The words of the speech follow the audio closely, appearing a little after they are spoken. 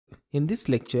In this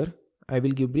lecture, I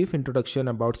will give brief introduction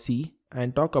about C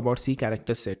and talk about C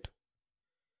character set.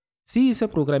 C is a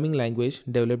programming language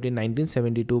developed in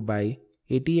 1972 by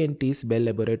AT&T's Bell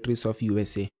Laboratories of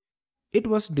USA. It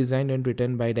was designed and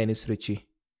written by Dennis Ritchie.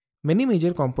 Many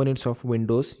major components of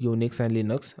Windows, Unix and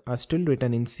Linux are still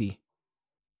written in C.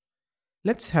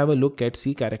 Let's have a look at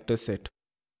C character set.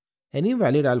 Any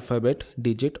valid alphabet,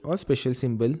 digit or special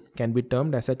symbol can be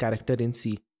termed as a character in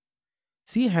C.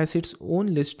 C has its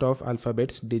own list of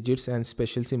alphabets, digits and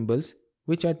special symbols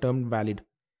which are termed valid.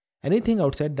 Anything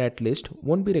outside that list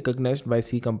won't be recognized by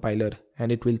C compiler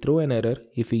and it will throw an error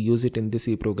if we use it in the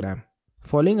C program.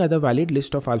 Following are the valid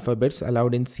list of alphabets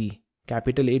allowed in C.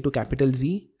 Capital A to capital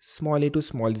Z, small a to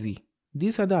small z.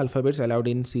 These are the alphabets allowed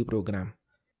in C program.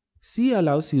 C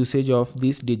allows usage of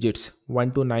these digits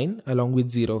 1 to 9 along with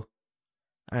 0.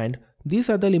 And these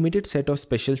are the limited set of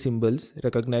special symbols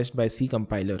recognized by C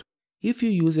compiler. If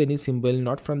you use any symbol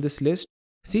not from this list,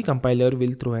 C compiler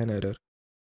will throw an error.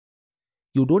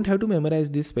 You don't have to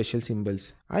memorize these special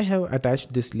symbols. I have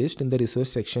attached this list in the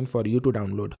resource section for you to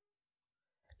download.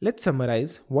 Let's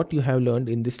summarize what you have learned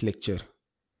in this lecture.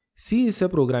 C is a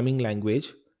programming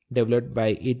language developed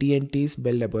by AT&T's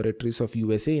Bell Laboratories of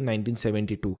USA in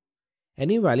 1972.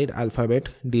 Any valid alphabet,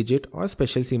 digit or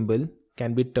special symbol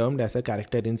can be termed as a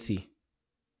character in C.